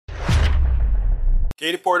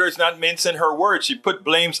Katie Porter is not mincing her words. She put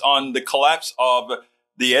blames on the collapse of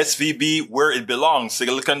the SVB where it belongs,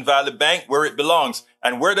 Silicon Valley Bank where it belongs.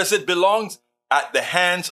 And where does it belong? At the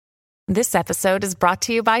hands. This episode is brought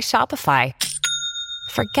to you by Shopify.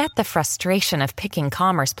 Forget the frustration of picking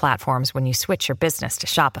commerce platforms when you switch your business to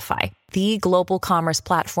Shopify, the global commerce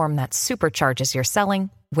platform that supercharges your selling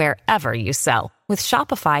wherever you sell. With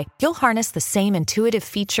Shopify, you'll harness the same intuitive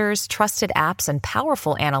features, trusted apps, and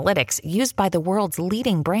powerful analytics used by the world's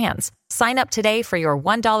leading brands. Sign up today for your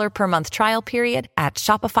 $1 per month trial period at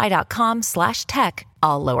shopify.com/tech,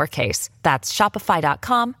 all lowercase. That's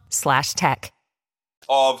shopify.com/tech.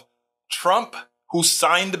 Of Trump, who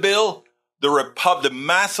signed the bill, the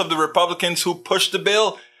mass of the Republicans who pushed the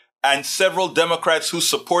bill, and several Democrats who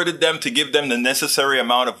supported them to give them the necessary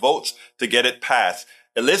amount of votes to get it passed.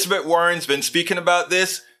 Elizabeth Warren's been speaking about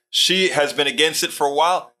this. She has been against it for a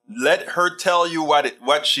while. Let her tell you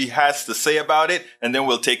what she has to say about it, and then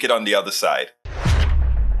we'll take it on the other side.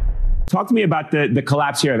 Talk to me about the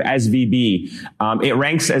collapse here of SVB. It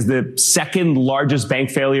ranks as the second largest bank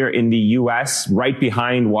failure in the U.S., right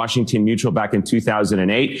behind Washington Mutual back in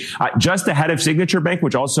 2008, just ahead of Signature Bank,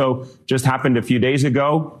 which also just happened a few days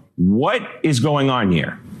ago. What is going on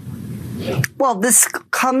here? Well, this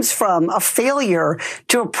comes from a failure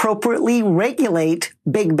to appropriately regulate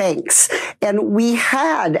big banks. And we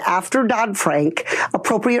had, after Dodd-Frank,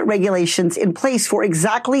 appropriate regulations in place for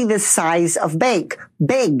exactly this size of bank,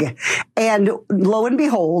 big. And lo and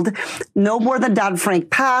behold, no more than Dodd-Frank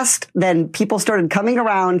passed, then people started coming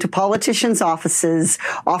around to politicians' offices,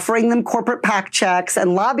 offering them corporate PAC checks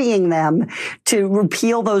and lobbying them to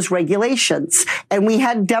repeal those regulations. And we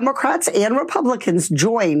had Democrats and Republicans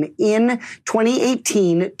join in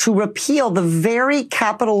 2018 to repeal the very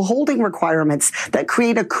capital holding requirements that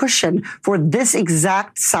create a cushion for this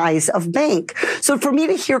exact size of bank. So for me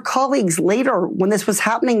to hear colleagues later, when this was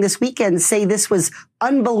happening this weekend, say this was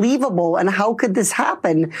unbelievable and how could this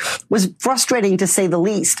happen, was frustrating to say the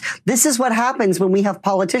least. This is what happens when we have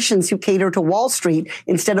politicians who cater to Wall Street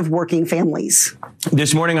instead of working families.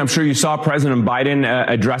 This morning, I'm sure you saw President Biden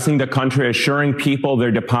addressing the country, assuring people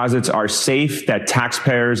their deposits are safe, that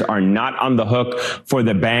taxpayers are not on the hook for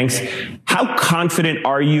the banks. How confident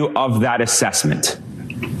are you of that assessment?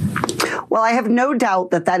 Well, I have no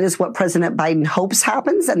doubt that that is what President Biden hopes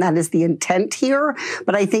happens, and that is the intent here.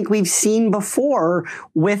 But I think we've seen before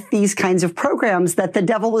with these kinds of programs that the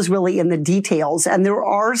devil is really in the details. And there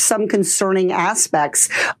are some concerning aspects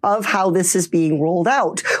of how this is being rolled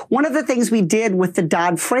out. One of the things we did with the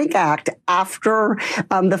Dodd-Frank Act after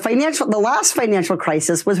the last financial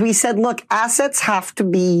crisis was we said, look, assets have to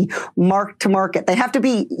be marked to market. You have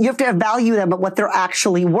to value them at what they're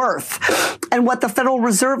actually worth. And what the Federal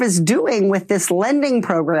Reserve is doing with this lending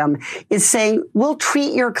program is saying, we'll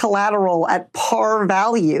treat your collateral at par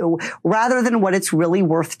value rather than what it's really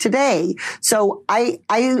worth today. So I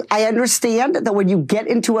understand that when you get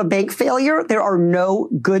into a bank failure, there are no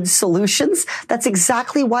good solutions. That's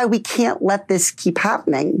exactly why we can't let this keep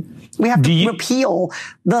happening. We have to repeal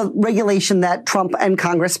the regulation that Trump and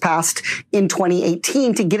Congress passed in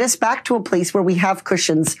 2018 to get us back to a place where we have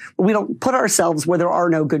cushions, where we don't put ourselves where there are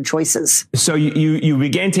no good choices. So you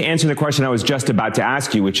began to answer the question I was just about to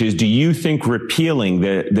ask you, which is, do you think repealing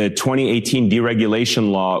the 2018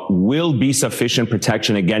 deregulation law will be sufficient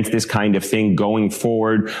protection against this kind of thing going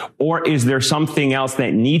forward? Or is there something else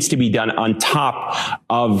that needs to be done on top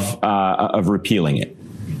of repealing it?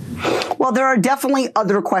 Well, there are definitely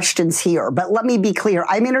other questions here, but let me be clear.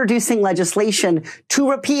 I'm introducing legislation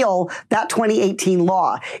to repeal that 2018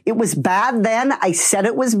 law. It was bad then. I said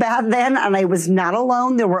it was bad then, and I was not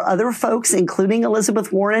alone. There were other folks, including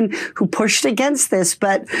Elizabeth Warren, who pushed against this,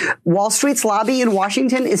 but Wall Street's lobby in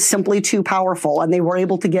Washington is simply too powerful, and they were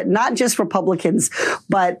able to get not just Republicans,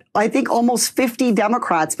 but I think almost 50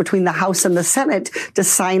 Democrats between the House and the Senate to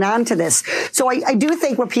sign on to this. So I do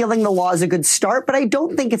think repealing the law is a good start, but I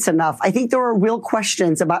don't think it's enough. I think there are real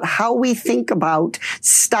questions about how we think about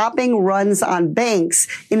stopping runs on banks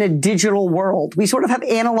in a digital world. We sort of have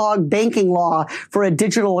analog banking law for a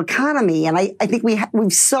digital economy. And I think we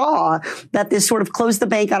saw that this sort of close the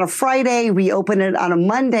bank on a Friday, reopen it on a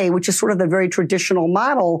Monday, which is sort of the very traditional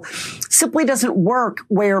model, simply doesn't work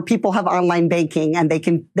where people have online banking and they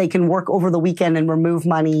can work over the weekend and remove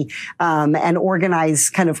money, and organize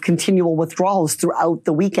kind of continual withdrawals throughout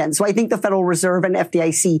the weekend. So I think the Federal Reserve and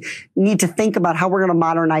FDIC need to think about how we're going to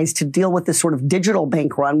modernize to deal with this sort of digital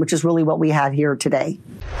bank run, which is really what we have here today.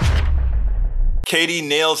 Katie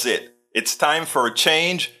nails it. It's time for a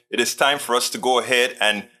change. It is time for us to go ahead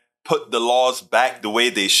and put the laws back the way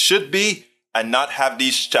they should be. and not have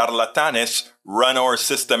these charlatanes run our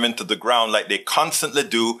system into the ground like they constantly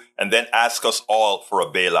do and then ask us all for a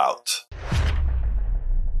bailout.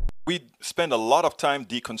 We spend a lot of time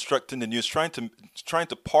deconstructing the news, trying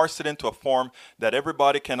to parse it into a form that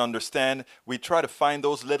everybody can understand. We try to find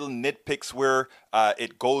those little nitpicks where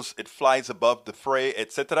it flies above the fray,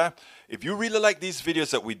 etc. If you really like these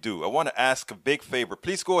videos that we do, I want to ask a big favor.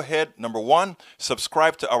 Please go ahead, number 1,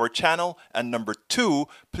 subscribe to our channel, and number 2,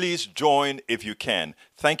 please join if you can.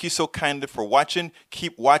 Thank you so kindly for watching.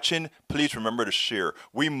 Keep watching. Please remember to share.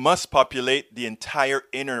 We must populate the entire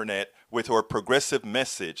internet with our progressive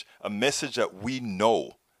message, a message that we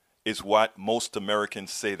know is what most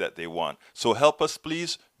Americans say that they want. So help us,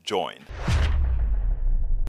 please join.